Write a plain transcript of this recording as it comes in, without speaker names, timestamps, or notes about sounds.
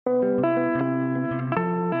Hi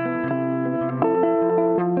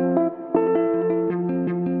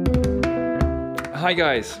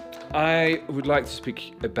guys, I would like to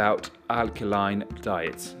speak about alkaline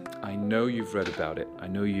diets. I know you've read about it, I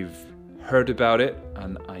know you've heard about it,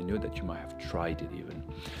 and I know that you might have tried it even.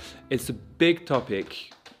 It's a big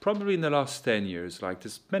topic, probably in the last 10 years, like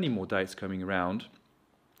there's many more diets coming around.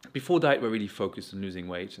 Before diet, we're really focused on losing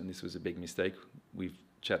weight, and this was a big mistake. We've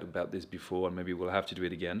chatted about this before, and maybe we'll have to do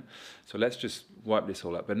it again. So let's just wipe this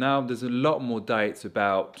all up. But now there's a lot more diets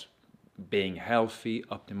about being healthy,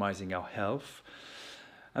 optimizing our health.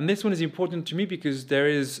 And this one is important to me because there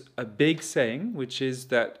is a big saying, which is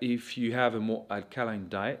that if you have a more alkaline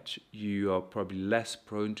diet, you are probably less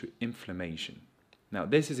prone to inflammation. Now,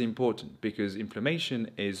 this is important because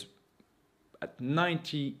inflammation is at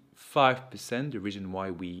 95% the reason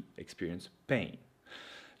why we experience pain.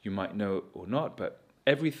 You might know or not, but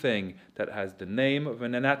everything that has the name of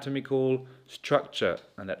an anatomical structure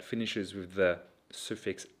and that finishes with the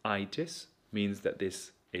suffix itis means that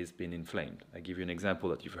this is being inflamed. I give you an example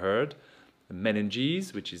that you've heard. The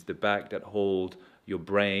meninges, which is the bag that hold your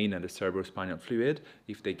brain and the cerebrospinal fluid,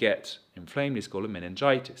 if they get inflamed, it's called a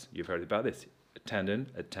meningitis. You've heard about this. A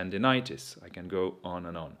tendinitis. I can go on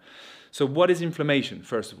and on. So what is inflammation?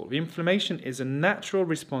 First of all, inflammation is a natural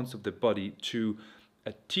response of the body to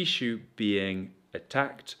a tissue being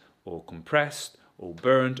attacked or compressed or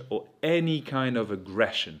burned or any kind of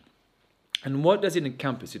aggression. And what does it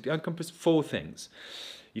encompass? It encompasses four things.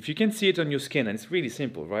 If you can see it on your skin, and it's really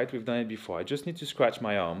simple, right? We've done it before. I just need to scratch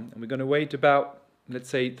my arm, and we're going to wait about, let's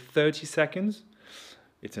say, 30 seconds.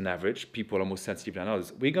 It's an average. People are more sensitive than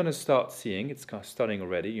others. We're going to start seeing, it's kind of starting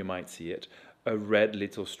already, you might see it, a red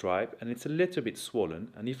little stripe, and it's a little bit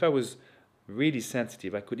swollen. And if I was really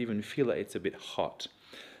sensitive, I could even feel that it's a bit hot.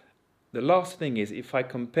 The last thing is, if I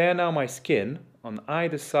compare now my skin on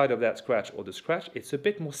either side of that scratch or the scratch, it's a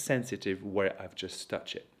bit more sensitive where I've just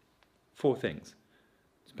touched it. Four things.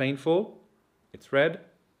 It's painful, it's red,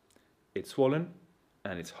 it's swollen,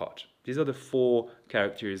 and it's hot. These are the four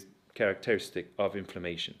characteristics of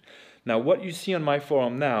inflammation. Now, what you see on my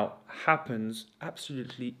forearm now happens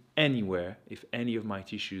absolutely anywhere if any of my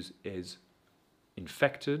tissues is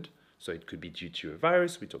infected. So it could be due to a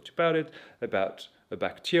virus, we talked about it, about a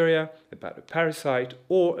bacteria, about a parasite,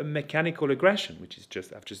 or a mechanical aggression, which is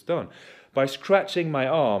I've just done. By scratching my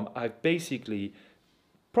arm, I've basically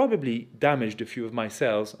probably damaged a few of my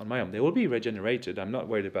cells on my arm. They will be regenerated, I'm not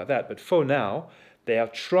worried about that, but for now, they are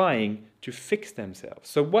trying to fix themselves.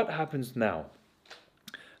 So what happens now?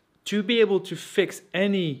 To be able to fix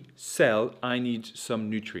any cell, I need some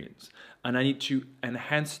nutrients, and I need to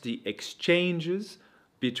enhance the exchanges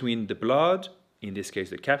between the blood, in this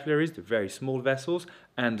case the capillaries, the very small vessels,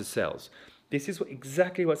 and the cells. This is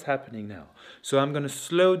exactly what's happening now. So I'm going to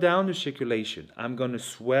slow down the circulation. I'm going to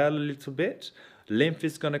swell a little bit. Lymph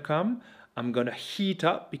is going to come. I'm going to heat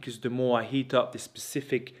up, because the more I heat up this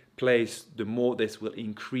specific place, the more this will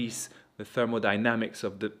increase the thermodynamics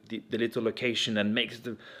of the little location and makes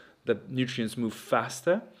the nutrients move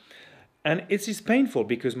faster. And it is painful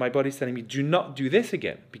because my body is telling me, do not do this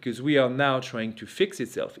again, because we are now trying to fix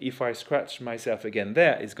itself. If I scratch myself again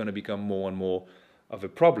there, it's going to become more and more of a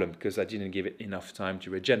problem because I didn't give it enough time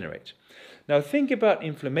to regenerate. Now think about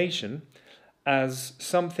inflammation as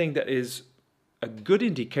something that is a good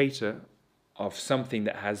indicator of something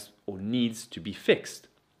that has or needs to be fixed.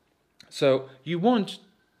 So you want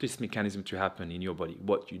this mechanism to happen in your body.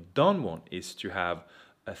 What you don't want is to have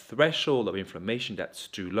a threshold of inflammation that's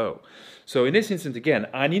too low. So in this instance, again,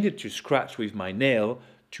 I needed to scratch with my nail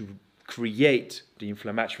to create the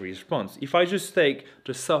inflammatory response. If I just take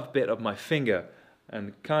the soft bit of my finger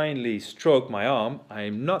and kindly stroke my arm, I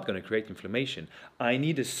am not going to create inflammation. I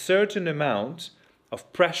need a certain amount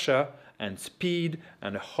of pressure and speed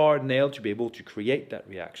and a hard nail to be able to create that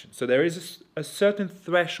reaction. So there is a certain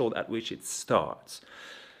threshold at which it starts.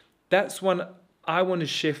 That's when I want to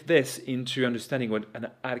shift this into understanding what an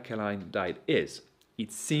alkaline diet is.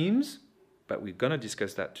 It seems, but we're going to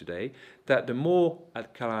discuss that today, that the more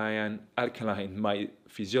alkaline my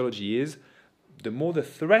physiology is, the more the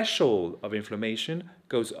threshold of inflammation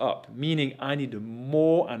goes up, meaning I need a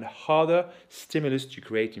more and harder stimulus to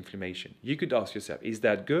create inflammation. You could ask yourself, is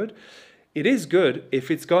that good? It is good if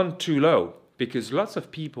it's gone too low, because lots of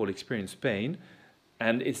people experience pain,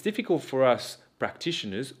 and it's difficult for us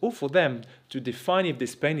practitioners or for them to define if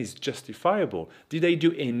this pain is justifiable. Did they do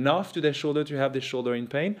enough to their shoulder to have their shoulder in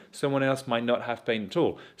pain? Someone else might not have pain at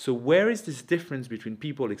all. So where is this difference between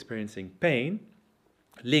people experiencing pain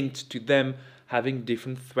linked to them having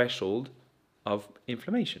different threshold of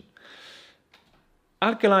inflammation?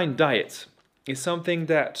 Alkaline diets is something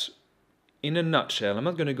that, in a nutshell, I'm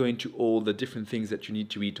not going to go into all the different things that you need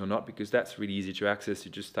to eat or not, because that's really easy to access.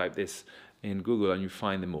 You just type this in Google and you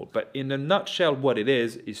find them all. But in a nutshell, what it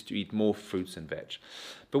is to eat more fruits and veg.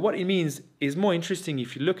 But what it means is more interesting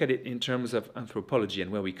if you look at it in terms of anthropology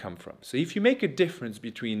and where we come from. So if you make a difference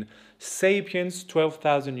between sapiens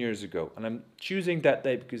 12,000 years ago, and I'm choosing that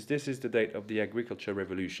date because this is the date of the agricultural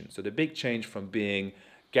revolution. So the big change from being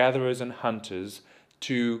gatherers and hunters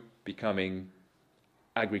to becoming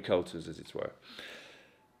agricultors, as it were.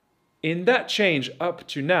 In that change up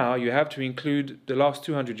to now, you have to include the last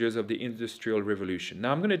 200 years of the Industrial Revolution.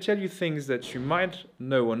 Now, I'm going to tell you things that you might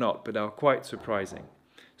know or not, but are quite surprising.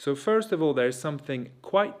 So first of all, there is something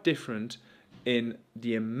quite different in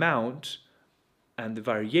the amount and the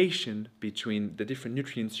variation between the different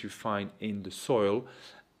nutrients you find in the soil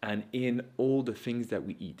and in all the things that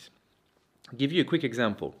we eat. I'll give you a quick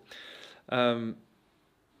example.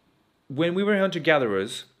 When we were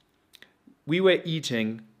hunter-gatherers, we were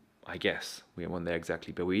eating, I guess, we weren't there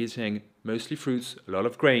exactly, but we're eating mostly fruits, a lot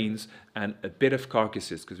of grains, and a bit of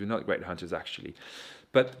carcasses, because we're not great hunters actually.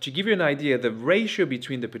 But to give you an idea, the ratio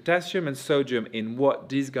between the potassium and sodium in what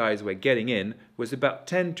these guys were getting in was about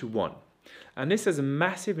 10 to 1. And this has a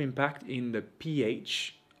massive impact in the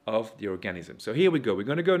pH of the organism. So here we go. We're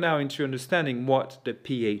going to go now into understanding what the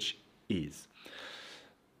pH is.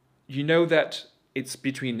 You know that it's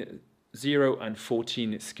between 0 and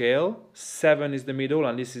 14 scale. 7 is the middle,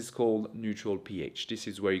 and this is called neutral pH. This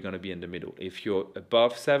is where you're going to be in the middle. If you're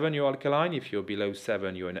above 7, you're alkaline. If you're below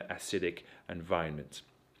 7, you're in an acidic environment.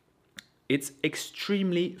 It's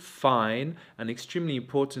extremely fine and extremely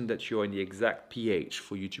important that you're in the exact pH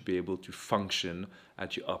for you to be able to function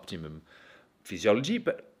at your optimum physiology,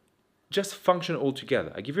 but just function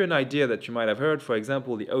altogether. I give you an idea that you might have heard. For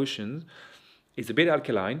example, the ocean is a bit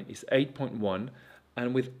alkaline. It's 8.1.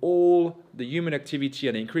 And with all the human activity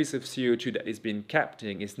and the increase of CO2 that is been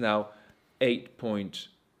capturing, it's now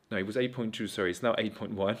 8.2, sorry, it's now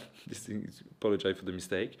 8.1. Apologize for the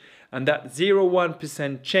mistake. And that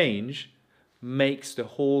 0.1% change makes the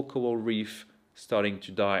whole coral reef starting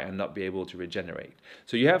to die and not be able to regenerate.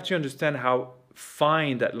 So you have to understand how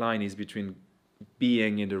fine that line is between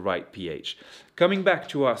being in the right pH. Coming back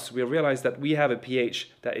to us, we realize that we have a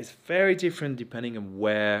pH that is very different depending on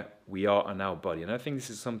where we are on our body. And I think this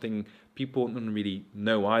is something people don't really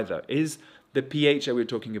know either. Is the pH that we're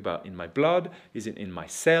talking about in my blood? Is it in my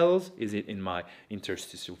cells? Is it in my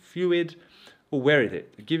interstitial fluid? Or where is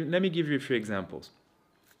it? Let me give you a few examples.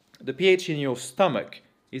 The pH in your stomach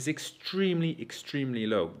is extremely, extremely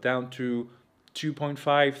low, down to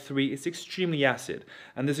 2.5, 3. It's extremely acid.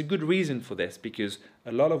 And there's a good reason for this, because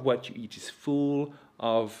a lot of what you eat is full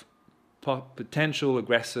of potential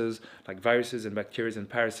aggressors like viruses and bacteria and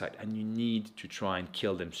parasites, and you need to try and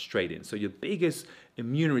kill them straight in. So your biggest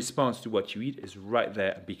immune response to what you eat is right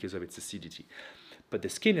there because of its acidity. But the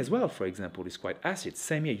skin as well, for example, is quite acid.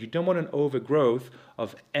 Same here. You don't want an overgrowth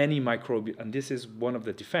of any microbial, and this is one of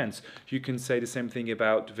the defense. You can say the same thing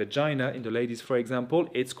about vagina in the ladies, for example.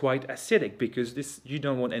 It's quite acidic because you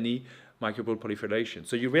don't want any microbial proliferation.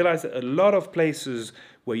 So you realize that a lot of places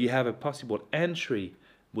where you have a possible entry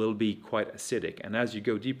will be quite acidic. And as you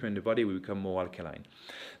go deeper in the body, we become more alkaline.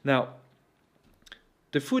 Now,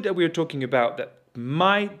 the food that we're talking about that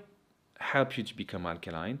might help you to become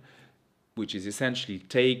alkaline, which is essentially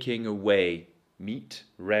taking away meat,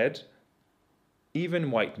 red, even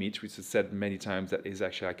white meat, which is said many times that is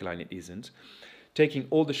actually alkaline, it isn't. Taking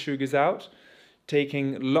all the sugars out,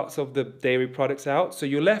 taking lots of the dairy products out. So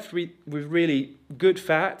you're left with really good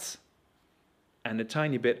fats and a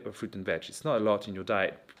tiny bit of fruit and veg. It's not a lot in your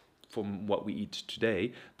diet from what we eat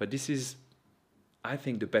today, but this is, I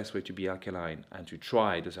think, the best way to be alkaline and to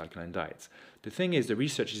try those alkaline diets. The thing is, the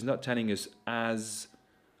research is not telling us as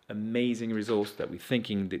amazing results that we're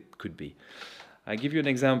thinking that could be. I'll give you an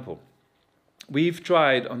example. We've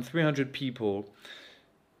tried on 300 people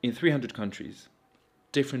in 300 countries,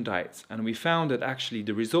 different diets, and we found that actually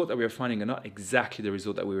the result that we are finding are not exactly the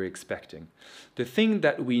result that we were expecting. The thing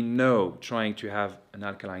that we know trying to have an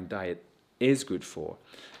alkaline diet is good for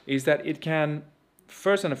is that it can,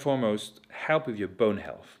 first and foremost, help with your bone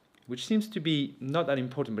health, which seems to be not that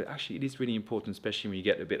important, but actually it is really important, especially when you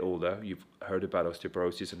get a bit older. You've heard about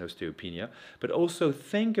osteoporosis and osteopenia, but also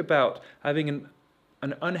think about having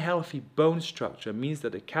an unhealthy bone structure means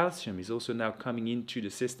that the calcium is also now coming into the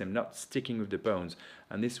system, not sticking with the bones,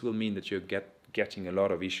 and this will mean that you're getting a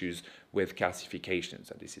lot of issues with calcification.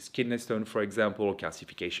 So this is kidney stone, for example,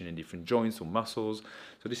 calcification in different joints or muscles.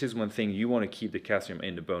 So this is one thing, you want to keep the calcium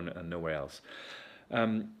in the bone and nowhere else.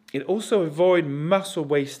 It also avoids muscle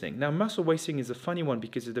wasting. Now, muscle wasting is a funny one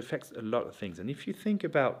because it affects a lot of things. And if you think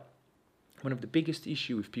about one of the biggest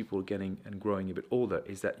issues with people getting and growing a bit older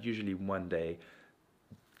is that usually one day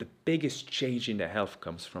the biggest change in their health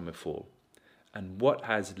comes from a fall. And what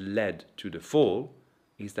has led to the fall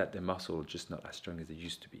is that their muscle is just not as strong as they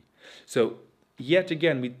used to be. So yet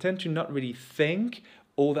again, we tend to not really think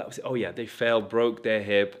all that was, oh yeah, they fell, broke their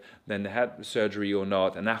hip, then they had surgery or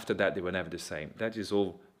not, and after that they were never the same. That is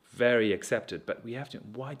all very accepted, but we have to,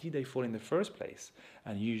 why did they fall in the first place?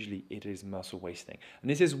 And usually it is muscle wasting.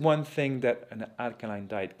 And this is one thing that an alkaline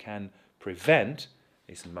diet can prevent,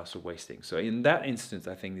 is muscle wasting. So in that instance,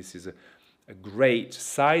 I think this is a great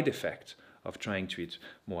side effect of trying to eat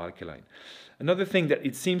more alkaline. Another thing that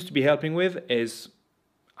it seems to be helping with is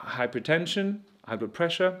hypertension, high blood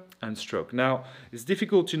pressure, and stroke. Now, it's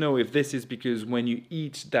difficult to know if this is because when you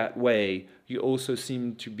eat that way, you also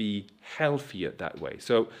seem to be healthier that way.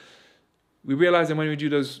 So we realize that when we do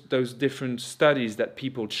those different studies that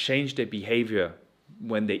people change their behavior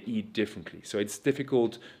when they eat differently. So it's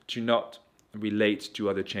difficult to not relate to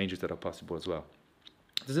other changes that are possible as well.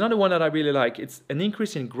 There's another one that I really like. It's an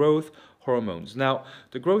increase in growth hormones. Now,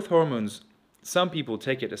 the growth hormones, some people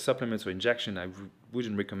take it as supplements or injection. I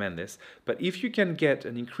wouldn't recommend this. But if you can get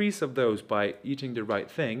an increase of those by eating the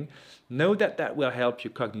right thing, know that that will help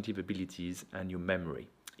your cognitive abilities and your memory.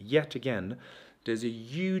 Yet again, there's a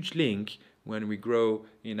huge link when we grow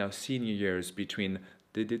in our senior years between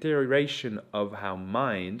the deterioration of our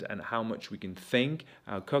mind and how much we can think,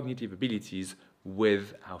 our cognitive abilities,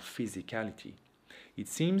 with our physicality. It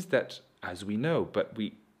seems that, as we know, but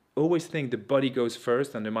we always think the body goes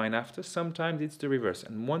first and the mind after. Sometimes it's the reverse.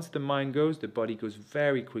 And once the mind goes, the body goes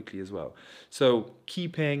very quickly as well. So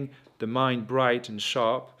keeping the mind bright and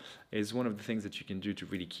sharp is one of the things that you can do to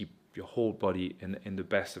really keep your whole body in the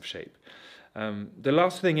best of shape. The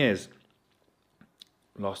last thing is,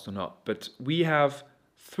 last or not, but we have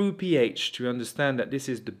through pH to understand that this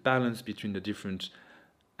is the balance between the different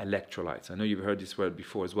electrolytes. I know you've heard this word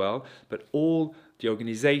before as well, but all the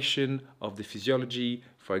organization of the physiology,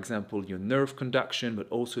 for example, your nerve conduction, but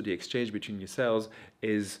also the exchange between your cells,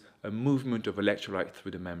 is a movement of electrolyte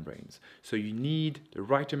through the membranes. So you need the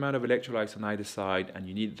right amount of electrolytes on either side, and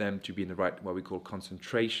you need them to be in the right, what we call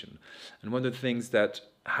concentration. And one of the things that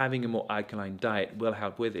having a more alkaline diet will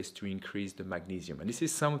help with is to increase the magnesium. And this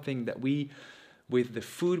is something that we, with the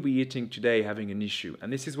food we're eating today, having an issue.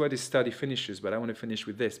 And this is where this study finishes, but I want to finish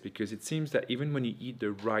with this, because it seems that even when you eat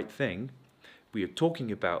the right thing, we are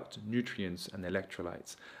talking about nutrients and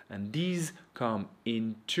electrolytes. And these come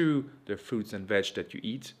into the fruits and veg that you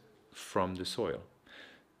eat from the soil.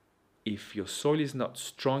 If your soil is not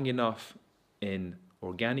strong enough in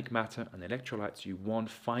organic matter and electrolytes, you won't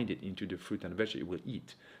find it into the fruit and veg that you will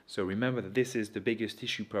eat. So remember that this is the biggest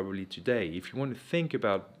issue probably today. If you want to think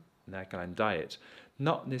about an alkaline diet,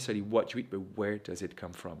 not necessarily what you eat, but where does it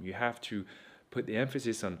come from? You have to put the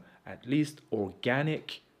emphasis on at least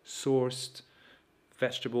organic sourced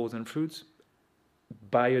vegetables and fruits,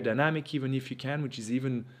 biodynamic even if you can, which is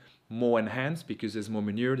even more enhanced because there's more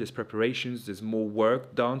manure, there's preparations, there's more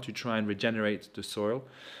work done to try and regenerate the soil.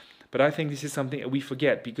 But I think this is something that we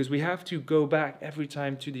forget because we have to go back every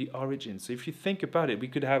time to the origin. So if you think about it, we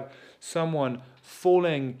could have someone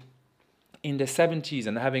falling in the 70s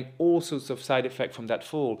and having all sorts of side effects from that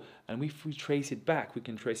fall. And if we trace it back, we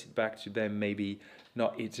can trace it back to them maybe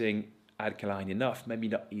not eating alkaline enough, maybe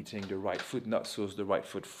not eating the right food, not source the right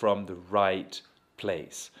food from the right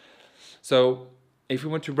place. So if we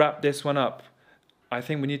want to wrap this one up, I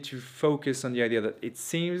think we need to focus on the idea that it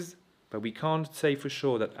seems, but we can't say for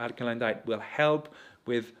sure, that alkaline diet will help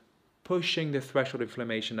with pushing the threshold of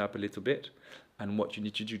inflammation up a little bit. And what you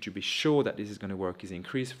need to do to be sure that this is going to work is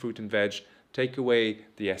increase fruit and veg, take away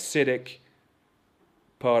the acidic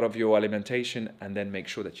part of your alimentation, and then make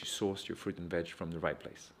sure that you source your fruit and veg from the right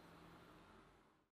place.